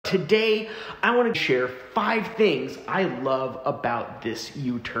Today, I want to share 5 things I love about this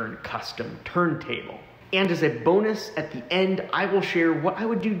U-Turn custom turntable. And as a bonus at the end, I will share what I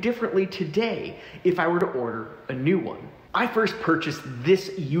would do differently today if I were to order a new one. I first purchased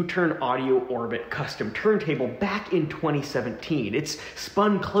this U-Turn Audio Orbit custom turntable back in 2017. It's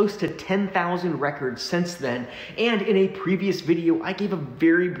spun close to 10,000 records since then, and in a previous video, I gave a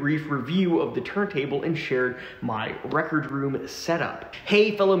very brief review of the turntable and shared my record room setup.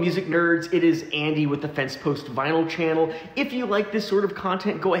 Hey fellow music nerds, it is Andy with the FENSEPOST Vinyl channel. If you like this sort of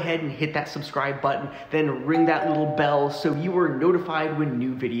content, go ahead and hit that subscribe button, then ring that little bell so you are notified when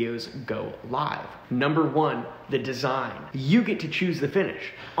new videos go live. Number 1, the design. You get to choose the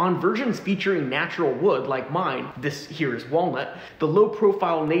finish. On versions featuring natural wood like mine, this here is walnut, the low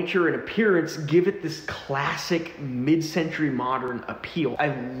profile nature and appearance give it this classic mid-century modern appeal. I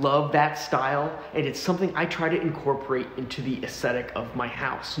love that style, and it's something I try to incorporate into the aesthetic of my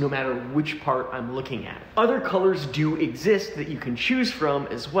house, no matter which part I'm looking at. Other colors do exist that you can choose from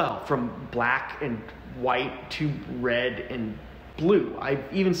as well, from black and white to red and blue. I've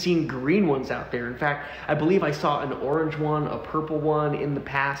even seen green ones out there. In fact, I believe I saw an orange one, a purple one in the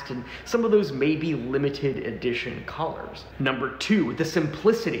past, and some of those may be limited edition colors. Number 2, the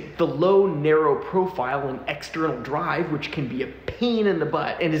simplicity. The low, narrow profile and external drive, which can be a pain in the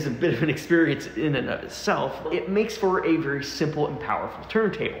butt and is a bit of an experience in and of itself, it makes for a very simple and powerful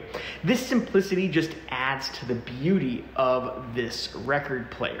turntable. This simplicity just adds to the beauty of this record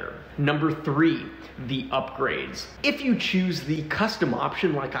player. Number 3, the upgrades. If you choose the custom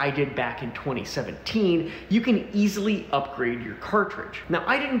option like I did back in 2017, you can easily upgrade your cartridge. Now,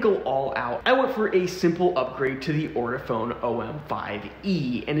 I didn't go all out. I went for a simple upgrade to the Ortofon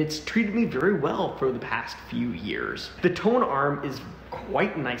OM5E, and it's treated me very well for the past few years. The tone arm is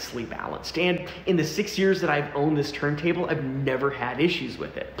quite nicely balanced, and in the 6 years that I've owned this turntable, I've never had issues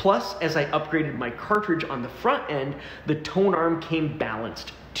with it. Plus, as I upgraded my cartridge on the front end, the tone arm came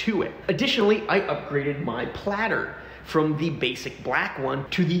balanced to it. Additionally, I upgraded my platter from the basic black one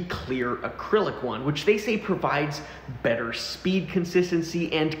to the clear acrylic one, which they say provides better speed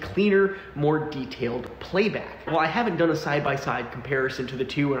consistency and cleaner, more detailed playback. While I haven't done a side-by-side comparison to the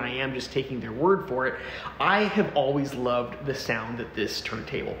two, and I am just taking their word for it, I have always loved the sound that this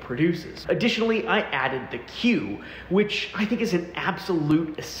turntable produces. Additionally, I added the Q, which I think is an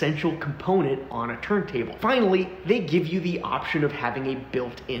absolute essential component on a turntable. Finally, they give you the option of having a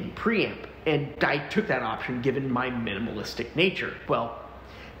built-in preamp. And I took that option given my minimalistic nature. Well,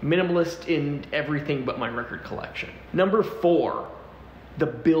 minimalist in everything but my record collection. Number 4, the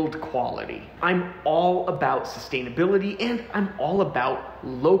build quality. I'm all about sustainability, and I'm all about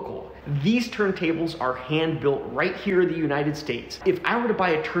local. These turntables are hand-built right here in the United States. If I were to buy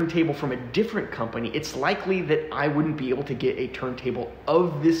a turntable from a different company, it's likely that I wouldn't be able to get a turntable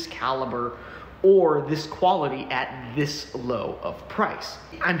of this caliber or this quality at this low of price.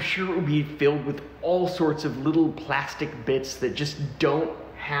 I'm sure it would be filled with all sorts of little plastic bits that just don't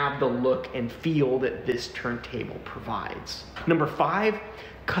have the look and feel that this turntable provides. Number 5,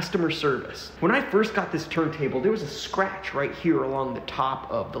 customer service. When I first got this turntable, there was a scratch right here along the top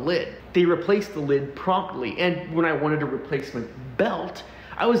of the lid. They replaced the lid promptly, and when I wanted a replacement belt,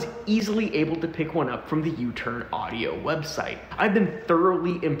 I was easily able to pick one up from the U-Turn Audio website. I've been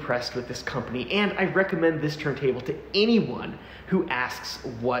thoroughly impressed with this company, and I recommend this turntable to anyone who asks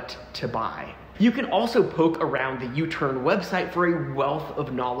what to buy. You can also poke around the U-Turn website for a wealth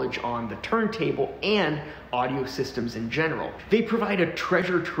of knowledge on the turntable and audio systems in general. They provide a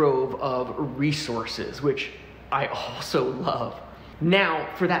treasure trove of resources, which I also love. Now,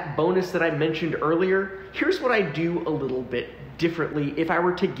 for that bonus that I mentioned earlier, here's what I do a little bit differently if I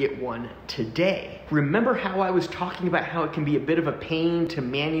were to get one today. Remember how I was talking about how it can be a bit of a pain to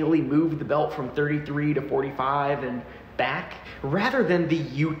manually move the belt from 33 to 45 and back? Rather than the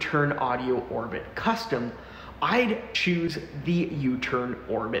U-Turn Audio Orbit Custom, I'd choose the U-Turn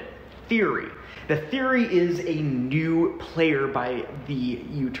Orbit Theory. The Theory is a new player by the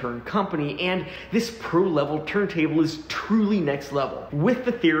U-Turn company, and this pro-level turntable is truly next level. With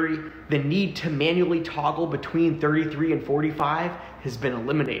the Theory, the need to manually toggle between 33 and 45 has been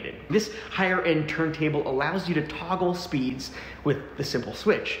eliminated. This higher-end turntable allows you to toggle speeds with the simple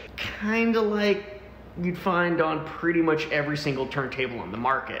switch, kinda like you'd find on pretty much every single turntable on the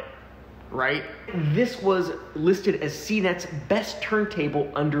market. Right? This was listed as CNET's best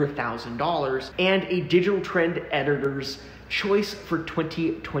turntable under $1,000 and a Digital Trend editor's choice for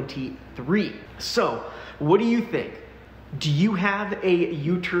 2023. So, what do you think? Do you have a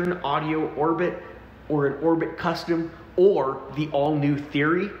U-Turn Audio Orbit or an Orbit Custom or the all-new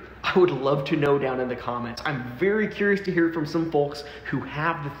Theory? I would love to know down in the comments. I'm very curious to hear from some folks who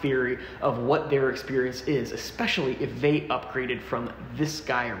have the theory of what their experience is, especially if they upgraded from this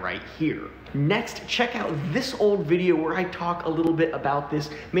guy right here. Next, check out this old video where I talk a little bit about this.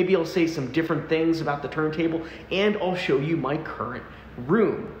 Maybe I'll say some different things about the turntable, and I'll show you my current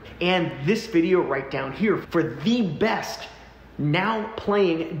room. And this video right down here for the best now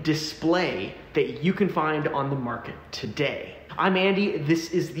playing display that you can find on the market today. I'm Andy,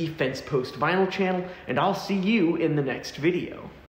 this is the FENSEPOST Vinyl channel, and I'll see you in the next video.